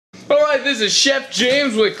Hi, this is Chef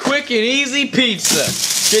James with Quick and Easy Pizza.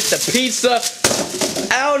 Get the pizza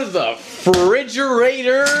out of the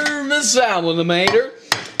refrigerator, Salamander.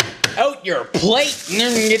 Out your plate and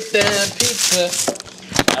then get the pizza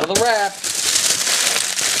out of the wrap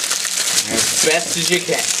as best as you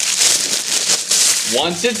can.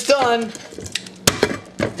 Once it's done,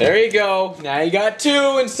 there you go. Now you got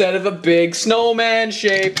two instead of a big snowman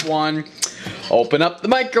shaped one. Open up the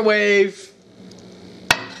microwave.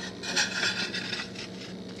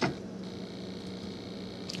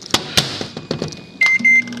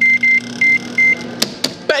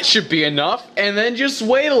 That should be enough, and then just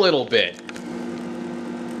wait a little bit.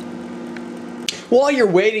 While you're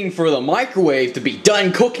waiting for the microwave to be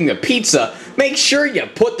done cooking the pizza, make sure you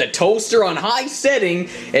put the toaster on high setting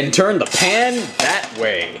and turn the pan that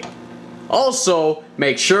way. Also,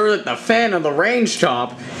 make sure that the fan on the range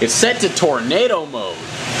top is set to tornado mode,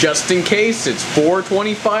 just in case it's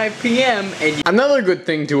 4:25 p.m. and another good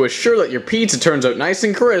thing to assure that your pizza turns out nice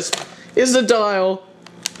and crisp is the dial.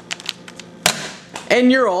 And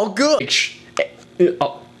you're all good.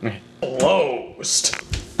 Closed.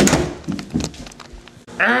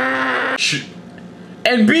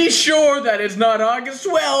 And be sure that it's not August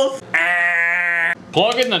 12th.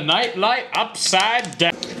 Plug in the night light upside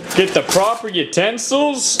down. Get the proper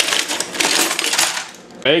utensils.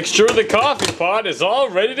 Make sure the coffee pot is all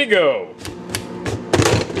ready to go.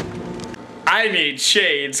 I made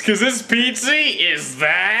shades because this pizza is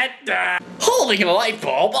that Holding a light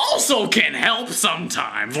bulb also can help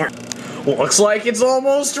sometimes. Looks like it's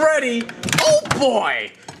almost ready. Oh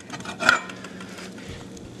boy!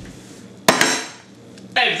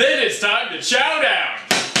 And then it's time to chow down.